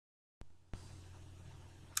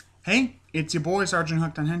Hey, it's your boy Sergeant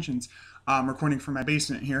Hooked on Henshins. Recording from my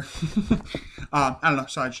basement here. I don't know,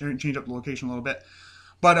 so I changed up the location a little bit.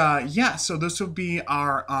 But yeah, so this will be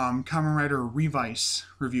our Kamen Rider Revice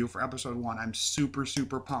review for episode 1. I'm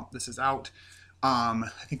super pumped. This is out. I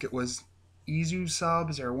think it was Izu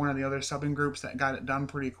Subs or one of the other subbing groups that got it done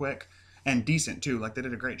pretty quick and decent too. Like they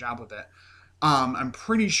did a great job with it. I'm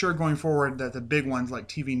pretty sure going forward that the big ones like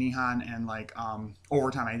TV Nihon and like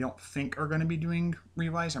Overtime, I don't think are going to be doing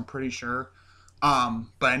Revice. I'm pretty sure. But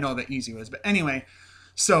I know that Easy was. But anyway,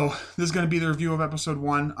 so this is going to be the review of episode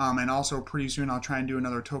 1. And also pretty soon I'll try and do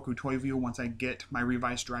another Toku Toy View once I get my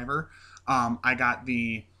Revice driver. I got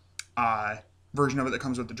the version of it that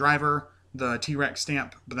comes with the driver, the T-Rex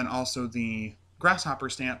stamp, but then also the Grasshopper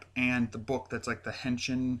stamp and the book that's like the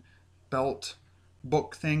Henshin belt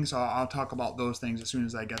book thing. So I'll talk about those things as soon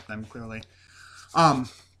as I get them clearly. Um,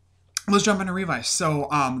 let's jump into Revice. So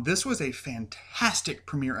this was a fantastic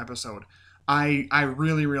premiere episode. I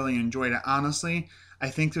really enjoyed it. Honestly,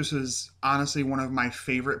 I think this was honestly one of my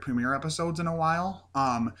favorite premiere episodes in a while.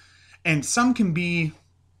 And some can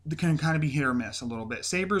kind of be hit or miss a little bit.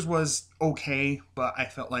 Sabers was okay, but I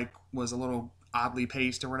felt like was a little oddly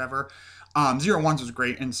paced or whatever. Zero Ones was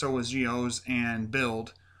great, and so was Geo's and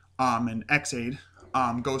Build, and Xaid.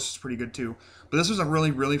 Ghost is pretty good too. But this was a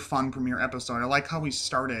really fun premiere episode. I like how we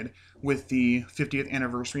started with the 50th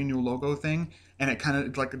anniversary new logo thing, and it kind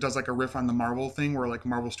of like it does like a riff on the Marvel thing, where like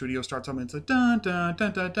Marvel Studios starts up and it's like dun dun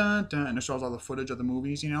dun dun dun dun, and it shows all the footage of the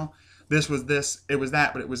movies. This was this, it was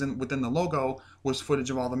that, but it was within the logo was footage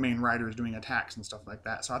of all the main riders doing attacks and stuff like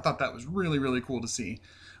that. So I thought that was really cool to see.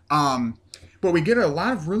 But we get a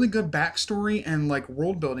lot of really good backstory and like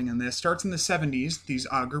world building in this. Starts in the 70s. These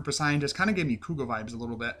group of scientists kind of gave me Kuga vibes a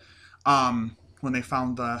little bit. When they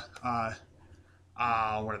found the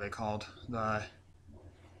what are they called? What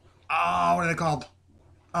are they called?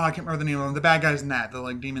 Oh, I can't remember the name of them. The bad guys in that, the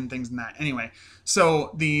like demon things in that. Anyway,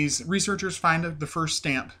 so these researchers find the first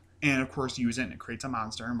stamp and of course use it and it creates a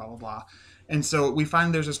monster and blah blah blah. And so we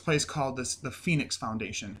find there's this place called the Phoenix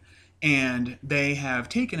Foundation, and they have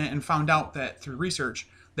taken it and found out that through research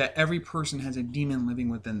that every person has a demon living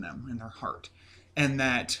within them in their heart, and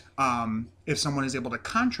that if someone is able to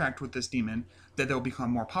contract with this demon, that they'll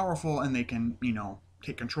become more powerful and they can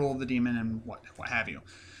take control of the demon and what have you.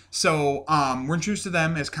 So we're introduced to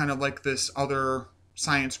them as kind of like this other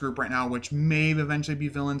science group right now, which may eventually be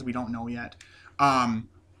villains. We don't know yet.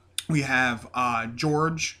 We have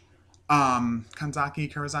George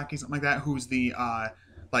Karazaki, something like that, who's the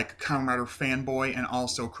like Kamen Rider fanboy and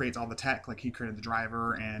also creates all the tech. Like he created the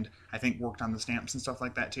driver and I think worked on the stamps and stuff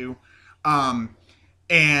like that too. And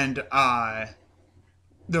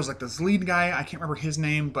there's like this lead guy, I can't remember his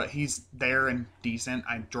name, but he's there and decent.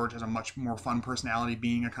 George has a much more fun personality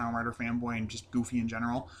being a Kamen Rider fanboy and just goofy in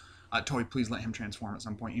general. Toy, please let him transform at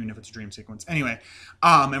some point, even if it's a dream sequence. Anyway,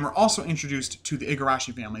 and we're also introduced to the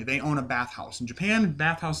Igarashi family. They own a bathhouse. In Japan,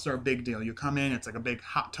 bathhouses are a big deal. You come in, it's like a big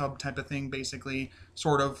hot tub type of thing, basically,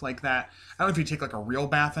 sort of like that. I don't know if you take like a real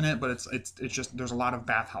bath in it, but it's just, there's a lot of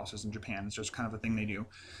bathhouses in Japan. It's just kind of a thing they do.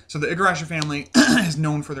 So the Igarashi family is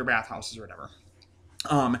known for their bathhouses or whatever.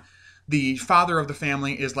 The father of the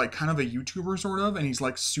family is like kind of a YouTuber sort of, and he's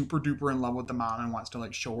like super duper in love with the mom and wants to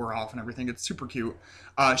like show her off and everything. It's super cute.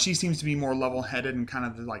 She seems to be more level-headed and kind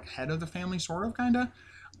of the like head of the family sort of kind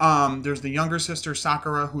of. There's the younger sister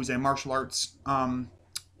Sakura, who's a martial arts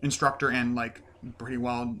instructor and like pretty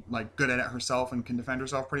well like good at it herself and can defend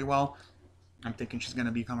herself pretty well. I'm thinking she's going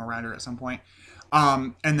to become a rider at some point.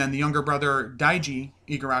 And then the younger brother Daiji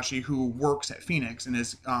Igarashi, who works at Phoenix and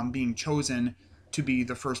is being chosen to be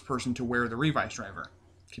the first person to wear the Revice driver.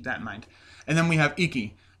 Keep that in mind. And then we have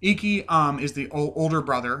Iki. Iki is the older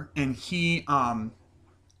brother, and he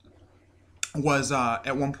was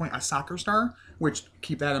at one point a soccer star, which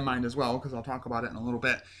keep that in mind as well, because I'll talk about it in a little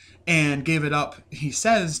bit, and gave it up, he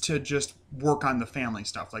says, to just work on the family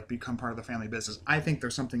stuff, like become part of the family business. I think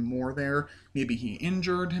there's something more there. Maybe he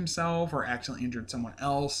injured himself or accidentally injured someone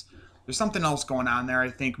else. There's something else going on there, I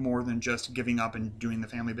think, more than just giving up and doing the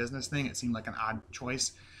family business thing. It seemed like an odd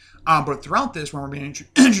choice. But throughout this, when we're being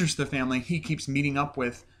introduced to the family, he keeps meeting up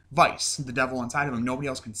with Vice, the devil inside of him. Nobody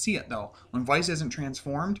else can see it, though. When Vice isn't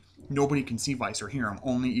transformed, nobody can see Vice or hear him.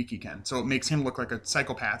 Only Iki can. So it makes him look like a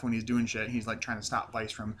psychopath when he's doing shit. He's like trying to stop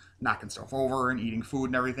Vice from knocking stuff over and eating food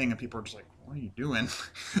and everything, and people are just like, what are you doing?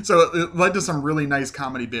 So it led to some really nice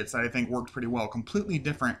comedy bits that I think worked pretty well. Completely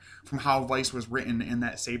different from how Vice was written in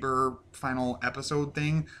that Saber final episode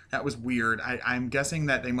thing. That was weird. I'm guessing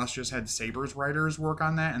that they must just had Saber's writers work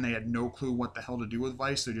on that, and they had no clue what the hell to do with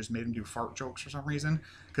Vice, so they just made him do fart jokes for some reason,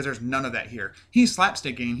 because there's none of that here. He's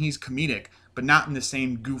slapsticking, he's comedic, but not in the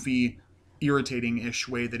same goofy, irritating-ish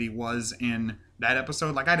way that he was in that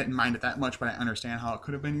episode. Like, I didn't mind it that much, but I understand how it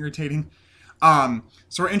could have been irritating. So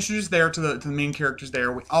we're introduced there to the main characters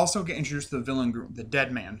there. We also get introduced to the villain group, the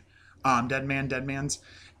Dead Man. Dead Mans.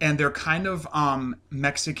 And they're kind of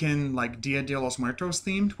Mexican, like Dia de los Muertos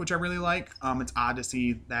themed, which I really like. It's odd to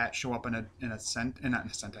see that show up in a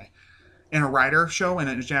writer show, in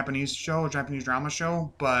a Japanese show, a Japanese drama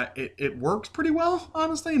show, but it works pretty well,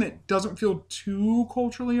 honestly, and it doesn't feel too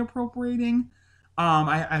culturally appropriating.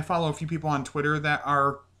 I follow a few people on Twitter that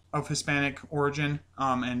are of Hispanic origin,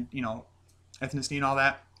 and ethnicity and all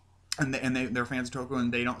that, and they're fans of Toko,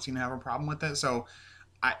 and they don't seem to have a problem with it. So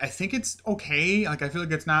I think it's okay. Like, I feel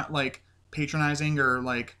like it's not like patronizing or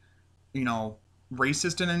like,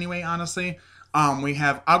 racist in any way, honestly. We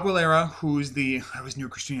have Aguilera, who's I always knew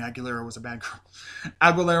Christina Aguilera was a bad girl.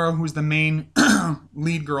 Aguilera, who's the main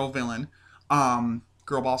lead girl villain.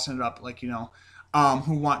 Girl bossing it up,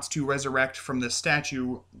 who wants to resurrect from the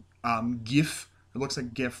statue, GIF. It looks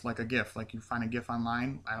like GIF, like a GIF, like you find a GIF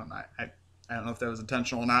online. I don't know. I don't know if that was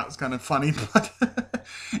intentional or not. It's kind of funny, but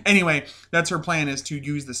anyway, that's her plan, is to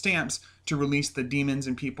use the stamps to release the demons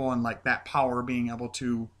and people, and like that power being able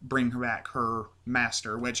to bring her back her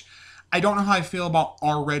master, which I don't know how I feel about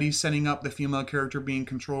already setting up the female character being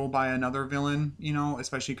controlled by another villain,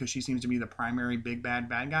 especially because she seems to be the primary big bad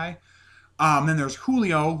guy. Then there's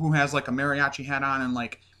Julio, who has like a mariachi hat on and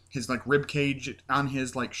like his like rib cage on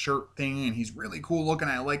his like shirt thing, and he's really cool looking.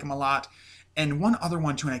 I like him a lot. And one other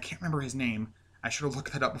one too, and I can't remember his name. I should have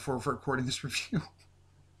looked that up before recording this review.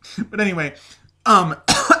 But anyway,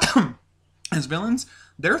 as villains,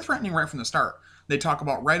 they're threatening right from the start. They talk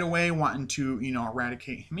about right away wanting to,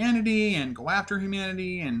 eradicate humanity and go after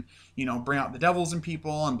humanity and, bring out the devils and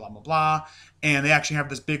people and blah, blah, blah. And they actually have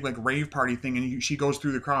this big, like, rave party thing. And she goes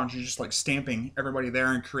through the crowd and she's just, like, stamping everybody there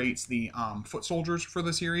and creates the foot soldiers for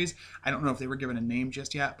the series. I don't know if they were given a name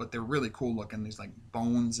just yet, but they're really cool looking. These, like,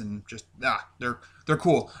 bones and just, they're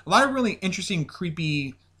cool. A lot of really interesting,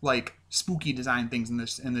 creepy, like, spooky design things in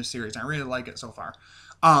this series. I really like it so far.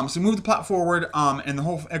 So move the plot forward, and the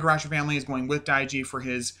whole Igarashi family is going with Daiji for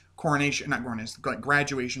his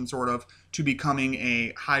graduation, sort of, to becoming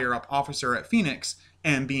a higher up officer at Phoenix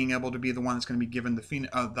and being able to be the one that's going to be given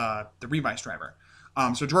the Revice driver.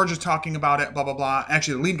 So George is talking about it, blah, blah, blah.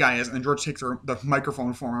 Actually, the lead guy is, and George takes the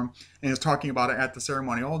microphone for him and is talking about it at the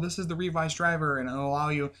ceremony. Oh, this is the Revice driver, and it'll allow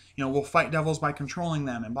you, we'll fight devils by controlling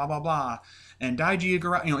them, and blah, blah, blah. And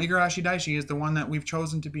Igarashi Daishi is the one that we've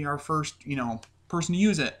chosen to be our first, person to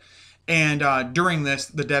use it. And during this,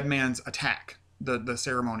 the Dead Man's attack the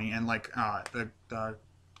ceremony and like the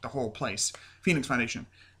whole place, Phoenix Foundation,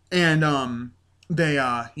 and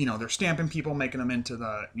they're stamping people, making them into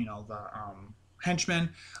the henchmen,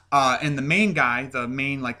 and the main guy, the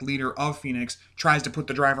main like leader of Phoenix, tries to put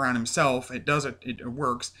the driver on himself. It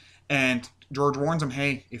works, and George warns him,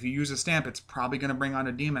 hey, if you use a stamp, it's probably going to bring out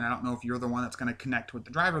a demon. I don't know if you're the one that's going to connect with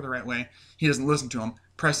the driver the right way. He doesn't listen to him,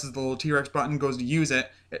 presses the little T-Rex button, goes to use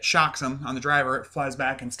it. It shocks him on the driver. It flies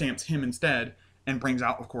back and stamps him instead and brings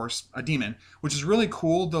out, of course, a demon, which is really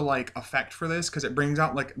cool, the like effect for this, because it brings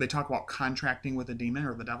out, like, they talk about contracting with a demon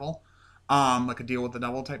or the devil, like a deal with the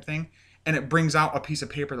devil type thing. And it brings out a piece of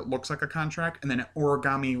paper that looks like a contract, and then it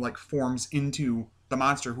origami like forms into the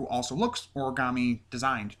monster, who also looks origami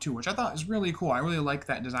designed too, which I thought is really cool. I really like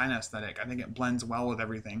that design aesthetic. I think it blends well with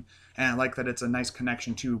everything, and I like that it's a nice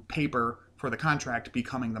connection to paper for the contract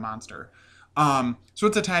becoming the monster. So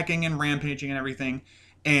it's attacking and rampaging and everything,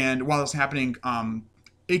 and while it's happening,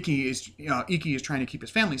 Iki is trying to keep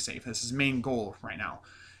his family safe. That's his main goal right now,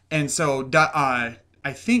 and so I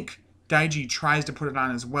think Daiji tries to put it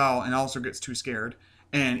on as well and also gets too scared.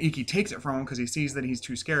 And Iki takes it from him because he sees that he's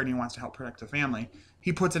too scared and he wants to help protect the family.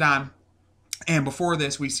 He puts it on. And before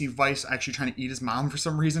this, we see Vice actually trying to eat his mom for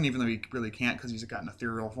some reason, even though he really can't because he's got an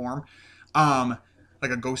ethereal form.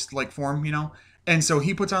 Like a ghost-like form, And so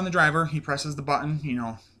he puts on the driver. He presses the button,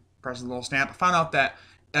 presses the little stamp. I found out that,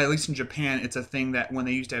 at least in Japan, it's a thing that when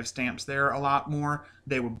they used to have stamps there a lot more,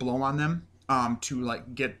 they would blow on them to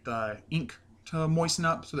like get the ink to moisten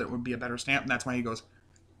up so that it would be a better stamp. And that's why he goes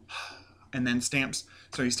and then stamps.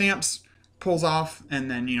 So he stamps, pulls off, and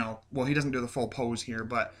then, he doesn't do the full pose here,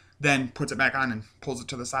 but then puts it back on and pulls it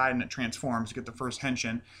to the side, and it transforms to get the first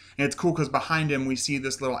henshin. And it's cool because behind him we see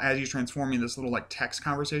this little, as he's transforming, this little like text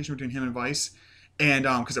conversation between him and Vice. And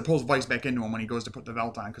because it pulls Vice back into him when he goes to put the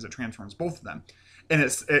belt on, because it transforms both of them. And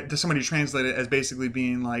somebody translated it as basically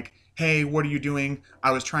being like, hey, what are you doing?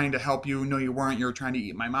 I was trying to help you. No, you weren't. You were trying to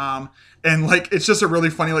eat my mom. And like, it's just a really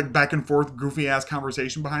funny, like, back and forth, goofy ass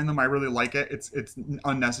conversation behind them. I really like it. It's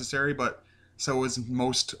unnecessary, but So is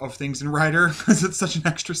most of things in Rider because it's such an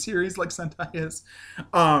extra series like Sentai is.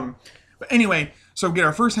 But anyway, so we get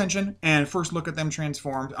our first henshin and first look at them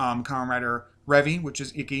transformed. Kamen Rider Revi, which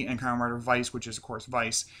is Ikki, and Kamen Rider Vice, which is of course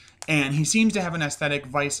Vice. And he seems to have an aesthetic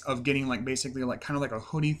Vice of getting like basically like kind of like a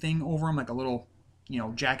hoodie thing over him, like a little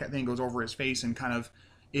jacket thing goes over his face and kind of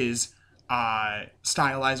is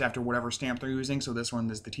stylized after whatever stamp they're using. So this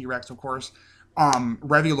one is the T-Rex, of course.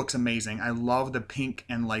 Revi looks amazing. I love the pink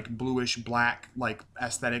and like bluish black like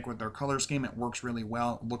aesthetic with their color scheme. It works really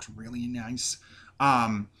well. It looks really nice.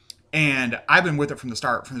 And I've been with it from the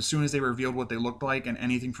start. From as soon as they revealed what they looked like and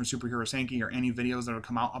anything from Superhero Senki or any videos that would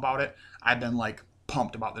come out about it, I've been like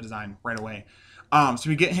pumped about the design right away. So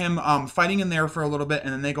we get him fighting in there for a little bit,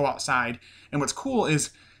 and then they go outside. And what's cool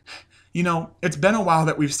is, it's been a while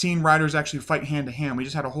that we've seen riders actually fight hand to hand. We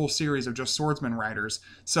just had a whole series of just swordsman riders.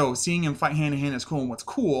 So seeing him fight hand to hand is cool. And what's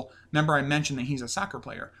cool, remember I mentioned that he's a soccer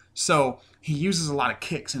player. So he uses a lot of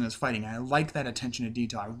kicks in his fighting. I like that attention to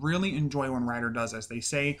detail. I really enjoy when Rider does this. They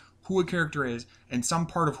say who a character is, and some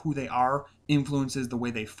part of who they are influences the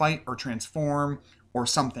way they fight or transform or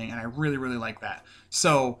something. And I really, really like that.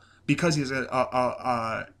 So because he's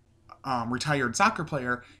a retired soccer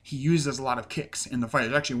player, he uses a lot of kicks in the fight.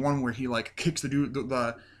 There's actually one where he like kicks the dude,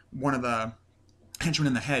 one of the henchmen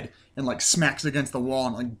in the head and like smacks against the wall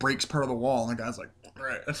and like breaks part of the wall. And the guy's like, all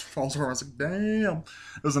right, that falls over. I was like, damn,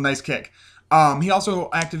 it was a nice kick. He also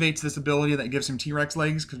activates this ability that gives him T-Rex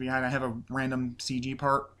legs because we had to have a random CG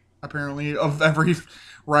part apparently of every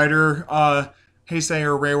rider. Heisei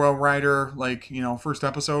or Reiwa rider, like, first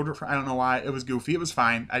episode. I don't know why. It was goofy. It was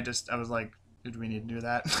fine. I was like, did we need to do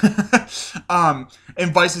that?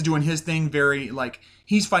 And Vice is doing his thing very, like,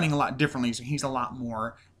 he's fighting a lot differently, so he's a lot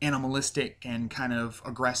more animalistic and kind of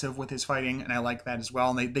aggressive with his fighting, and I like that as well.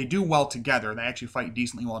 And they do well together. They actually fight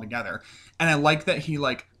decently well together. And I like that he,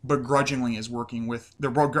 like, begrudgingly is working with, they're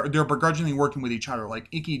begrudgingly working with each other. Like,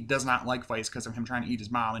 Ikki does not like Vice because of him trying to eat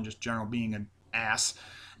his mom and just general being an ass.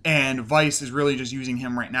 And Vice is really just using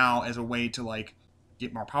him right now as a way to, like,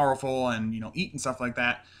 get more powerful and, eat and stuff like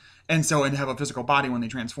that. And have a physical body when they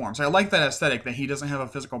transform. So I like that aesthetic that he doesn't have a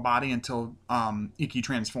physical body until Ikki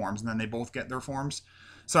transforms, and then they both get their forms.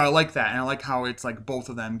 So I like that, and I like how it's like both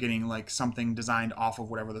of them getting like something designed off of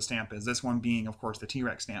whatever the stamp is. This one being, of course, the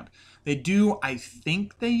T-Rex stamp. I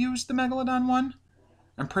think they used the Megalodon one.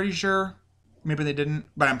 I'm pretty sure. Maybe they didn't,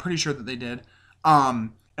 but I'm pretty sure that they did.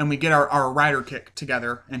 And we get our rider kick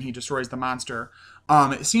together, and he destroys the monster.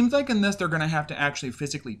 It seems like in this they're going to have to actually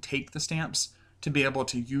physically take the stamps to be able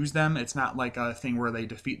to use them. It's not like a thing where they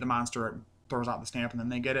defeat the monster, it throws out the stamp, and then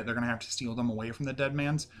they get it. They're going to have to steal them away from the dead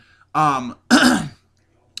man's.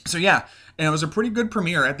 So yeah, and it was a pretty good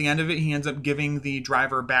premiere. At the end of it, he ends up giving the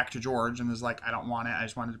driver back to George and is like, I don't want it. I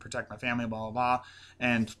just wanted to protect my family, blah, blah, blah.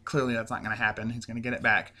 And clearly that's not going to happen. He's going to get it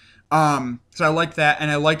back. So I liked that. And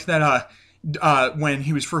I liked that when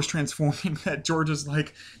he was first transforming, that George is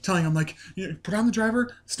like telling him, like, put on the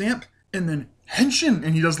driver, stamp, and then henshin.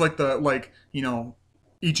 And he does like the, like,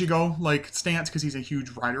 Ichigo like stance because he's a huge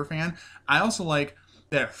Rider fan. I also like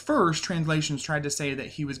that at first translations tried to say that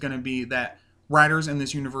he was going to be that Riders in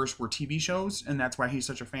this universe were TV shows, and that's why he's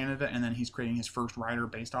such a fan of it, and then he's creating his first Rider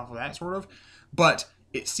based off of that, sort of. But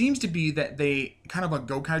it seems to be that they kind of a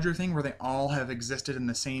Gokaiger thing where they all have existed in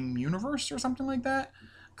the same universe or something like that,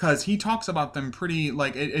 because he talks about them pretty,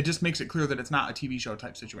 like, it just makes it clear that it's not a TV show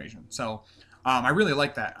type situation. So I really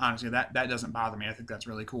like that, honestly. That doesn't bother me. I think that's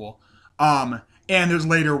really cool. And there's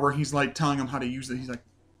later where he's like telling him how to use it. He's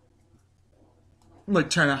like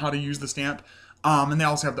trying to how to use the stamp. And they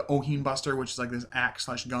also have the Ohin Buster, which is like this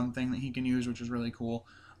axe/gun thing that he can use, which is really cool.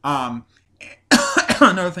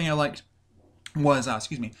 Another thing I liked was,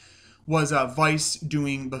 Vice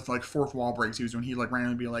doing the like fourth wall breaks he was doing. He like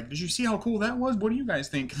randomly be like, "Did you see how cool that was? What do you guys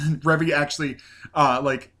think?" And Revi actually,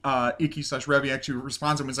 Ikki/Revi actually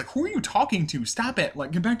responds to him. He's like, "Who are you talking to? Stop it!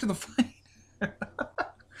 Like, get back to the fight."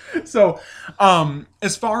 So,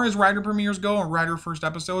 as far as Rider premieres go, or Rider first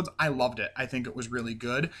episodes, I loved it. I think it was really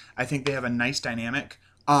good. I think they have a nice dynamic.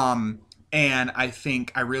 And I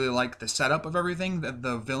think I really like the setup of everything. That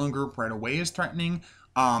the villain group right away is threatening.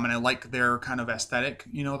 And I like their kind of aesthetic,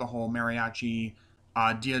 the whole mariachi,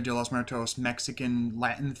 Dia de los Muertos, Mexican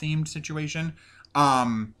Latin themed situation.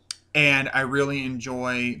 And I really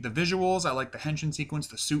enjoy the visuals. I like the henshin sequence.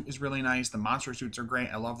 The suit is really nice. The monster suits are great.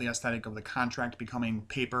 I love the aesthetic of the contract becoming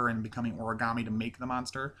paper and becoming origami to make the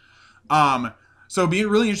monster. So it'll be a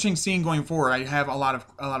really interesting scene going forward. I have a lot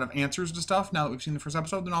of answers to stuff now that we've seen the first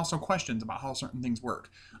episode, and also questions about how certain things work.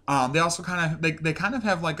 They also kind of they kind of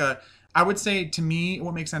have like a, I would say to me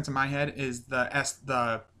what makes sense in my head is not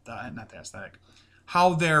the aesthetic.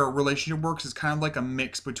 how their relationship works is kind of like a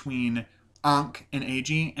mix between Ankh and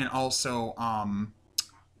Eiji, and also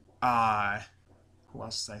uh who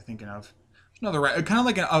else was I thinking of? Another kind of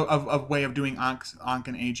like a way of doing Ankh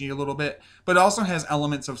and Eiji a little bit, but it also has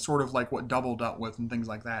elements of sort of like what Double dealt with and things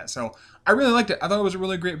like that. So I really liked it. I thought it was a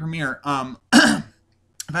really great premiere.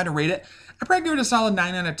 If I had to rate it, I'd probably give it a solid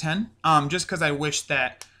 9 out of 10. Just because I wish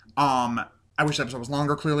that I wish the episode was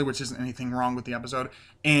longer, clearly, which isn't anything wrong with the episode.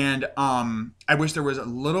 And I wish there was a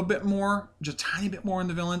little bit more, just a tiny bit more in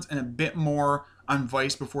the villains and a bit more on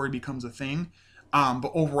Vice before he becomes a thing.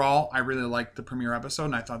 But overall, I really liked the premiere episode,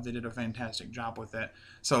 and I thought they did a fantastic job with it.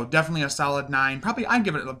 So definitely a solid 9. Probably I'd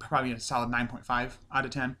give it probably a solid 9.5 out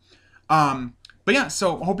of 10. But yeah,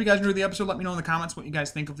 so I hope you guys enjoyed the episode. Let me know in the comments what you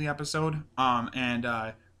guys think of the episode,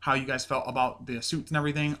 and how you guys felt about the suits and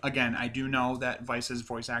everything. Again, I do know that Vice's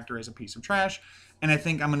voice actor is a piece of trash, and I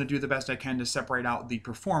think I'm going to do the best I can to separate out the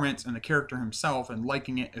performance and the character himself and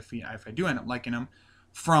liking it, if I do end up liking him,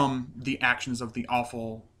 from the actions of the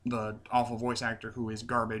awful voice actor who is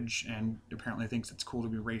garbage and apparently thinks it's cool to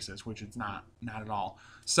be racist, which it's not at all.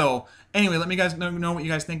 So anyway, let me guys know what you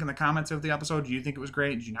guys think in the comments of the episode. Do you think it was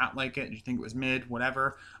great? Did you not like it? Did you think it was mid?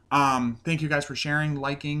 Whatever. Thank you guys for sharing,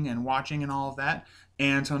 liking, and watching and all of that.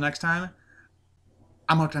 And until next time,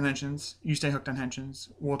 I'm hooked on henshins. You stay hooked on henshins.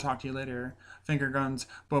 We'll talk to you later. Finger guns.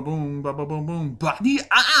 Ba boom, ba ba boom boom. Body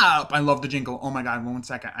up. I love the jingle. Oh my god, 1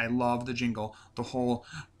 second. I love the jingle. The whole,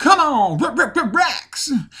 come on,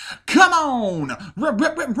 Rex. Come on,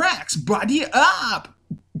 Rex. Body up.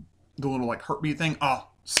 The little like heartbeat thing. Oh,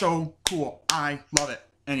 so cool. I love it.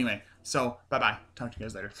 Anyway, so bye bye. Talk to you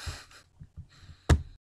guys later.